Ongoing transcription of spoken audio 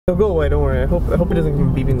No, go away. Don't worry. I hope it doesn't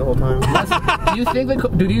keep beeping the whole time. Do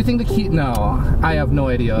you think the key? No, I have no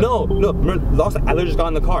idea. No, lost. I literally just got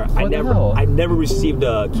in the car. I never received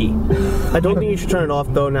a key. I don't think you should turn it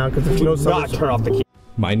off though now, because if you know something. Turn off the key.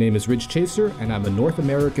 My name is Ridge Chaser, and I'm a North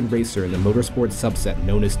American racer in the motorsports subset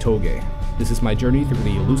known as Touge. This is my journey through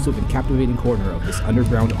the elusive and captivating corner of this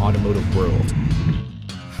underground automotive world.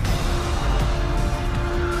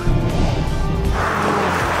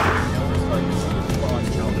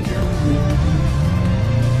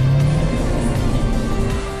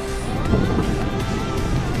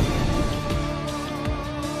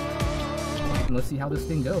 Let's see how this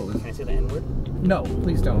thing goes. Can I say the N-word? No,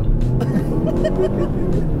 please don't.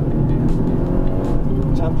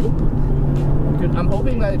 Dude, I'm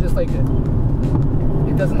hoping that it just like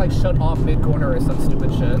it doesn't like shut off mid-corner or some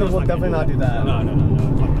stupid shit. No, we'll definitely not do that. No.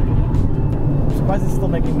 I'm surprised it's still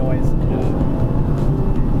making noise. Yeah.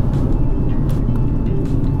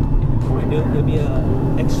 There'll be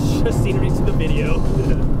extra scenery to the video.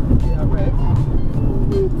 Yeah, right.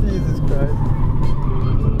 Jesus Christ.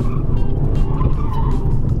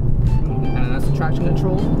 Traction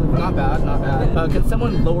control, not bad. Can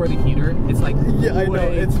someone lower the heater? It's like yeah, I know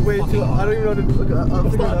it's way too. I don't even know what to look. I'll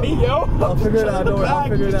figure it out. Me, yo. I'll figure it out. Don't worry, I'll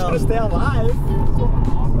figure it out. Trying to stay alive.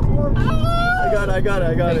 I got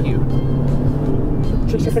it. Thank you.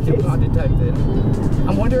 Not detected.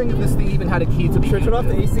 I'm wondering if this thing even had a key to be. Should I turn off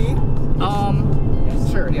the AC?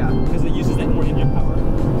 Sure, yeah. Because it uses more engine power.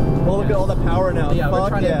 Well, look at all the power now. Yeah, we're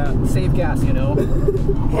trying to save gas, you know?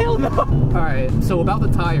 Hell no! Alright, so about the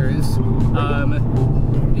tires,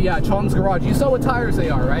 yeah, Chong's Garage, you saw what tires they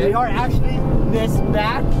are, right? They are actually this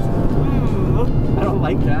back. I don't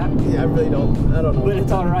like that. Yeah, I really don't. I don't know. But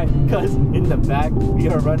it's alright, because in the back, we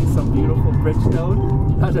are running some beautiful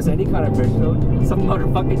Bridgestone. Not just any kind of Bridgestone. Some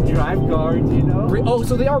motherfucking drive guards, you know? Oh,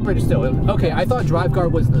 so they are Bridgestone. Okay, I thought Drive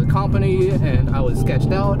Guard was the company, and I was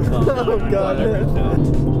sketched out. Oh, God.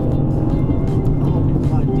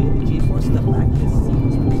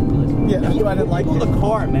 Yeah, that's why I didn't like it. The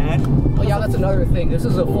car, man. Oh yeah, that's another thing. This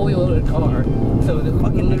is a fully loaded car, so it's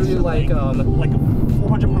literally like a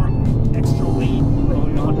 400 pound extra weight,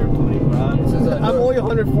 only 120 grams. I'm only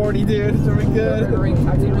 140, dude. It's really good.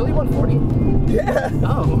 Taxi, really 140? Yeah.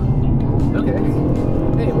 Oh. Okay.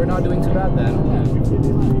 Hey, we're not doing too bad then.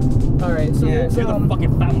 All right, so yeah, you're the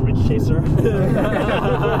fucking fat Ridge Chaser.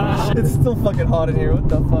 It's still fucking hot in here. What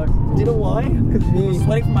the fuck? Do you know why? Cause me. I'm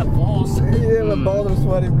sweating from my balls. Yeah, my balls are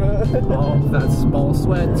sweating, bro. Oh, that's ball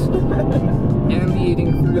sweat.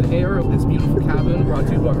 Emanating through the air of this beautiful cabin brought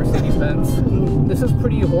to you by Mercedes-Benz. This is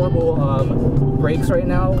pretty horrible brakes right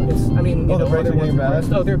now. I mean, you know, the brakes are getting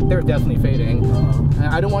bad. Oh, they're definitely fading.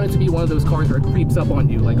 I don't want it to be one of those cars where it creeps up on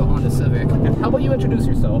you like a Honda Civic. How about you introduce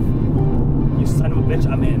yourself? You son of a bitch,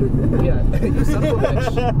 I'm in. Yeah, you son of a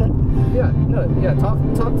bitch. Yeah, no, yeah,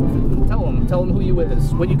 tell him who you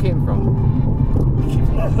is, where you came from. I came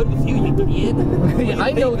from the hood with you, you idiot. Yeah,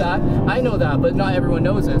 I know that, but not everyone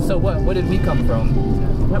knows it. So where did we come from?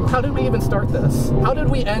 How did we even start this? How did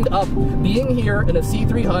we end up being here in a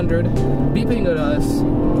C300, beeping at us,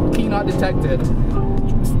 key not detected,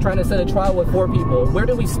 trying to set a trial with 4 people? Where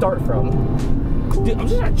did we start from? Dude, I'm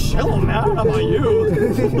just trying to chill, man. I don't know about you.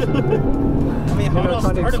 I mean, how it all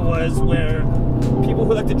started was where people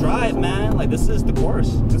who like to drive, man, like this is the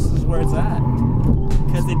course. This is where it's at.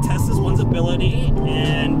 Because it tests one's ability,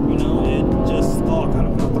 and you know, it just kind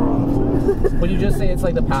of throw off. Would you just say it's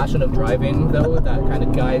like the passion of driving, though, that kind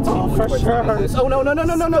of guides people for sure. This? Oh no!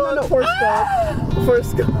 Poor skunk. Poor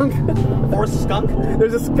skunk. Poor skunk?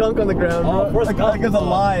 There's a skunk on the ground. Oh, poor skunk. Like it's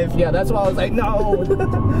alive. Yeah, that's why I was like, no.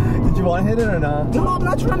 Did you want to hit it or not? No, I'm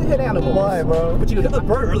not trying to hit animals. Why, bro? But you hit the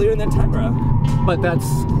bird earlier in the Tegra. But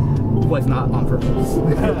was not on purpose.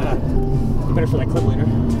 Better for that clip later.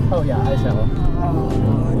 Oh yeah, I shall.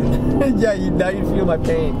 Yeah, now you feel my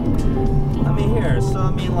pain. I mean, so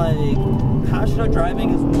I mean, like, passion of driving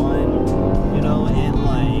is one, you know, and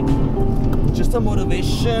like, just a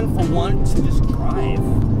motivation for one to just drive,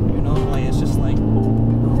 you know, like, it's just like,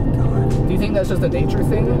 oh god. Do you think that's just a nature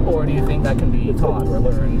thing, or do you think that can be taught or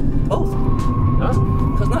learned? Both. Huh?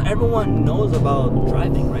 Because not everyone knows about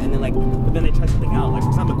driving, right? And then but then they try something out, like for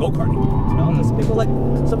example, go-karting, you know? Because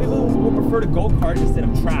some people will prefer to go-kart instead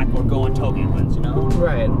of track or go on toge runs, you know?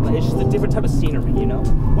 Right. But it's just a different type of scenery, you know?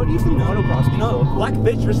 What do you think motocross people? You know, black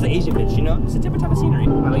bitch versus Asian bitch, you know? It's a different type of scenery.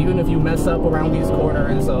 Even if you mess up around these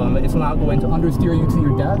corners, it's not going to understeer you to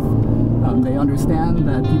your death. They understand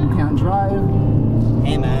that people can't drive.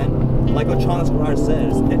 Hey man, like what Chana's Garage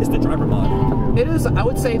says, it's the driver mod. It is, I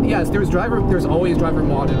would say, yes, there's always driver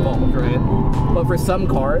mod involved, right? But for some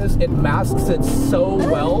cars, it masks it so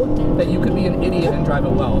well that you could be an idiot and drive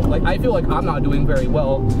it well. Like, I feel like I'm not doing very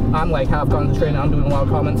well. I'm like half concentrating, I'm doing a lot of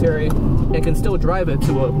commentary, and can still drive it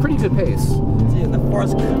to a pretty good pace. Dude, and the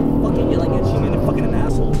car's fucking yelling at you, man. They're fucking an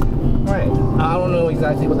asshole. Right. I don't know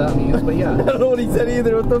exactly what that means, but yeah. I don't know what he said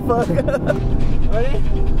either, what the fuck? Ready?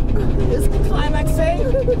 Is the climax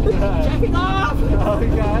safe? Checking off! Oh,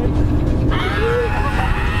 God.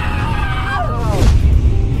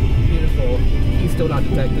 Beautiful. He's still not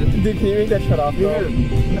detected. Dude, can you make that shut off, though?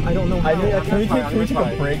 No, I don't know how. Can we take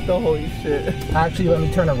a break, though? Holy shit. Actually, let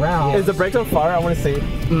me turn around. Is the brake on fire? I want to see.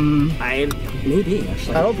 Maybe,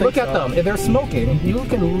 actually. I don't think Look at them. If they're smoking, you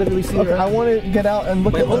can literally see Okay, I want to get out and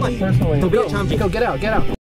look at them personally. Go, get out, get out.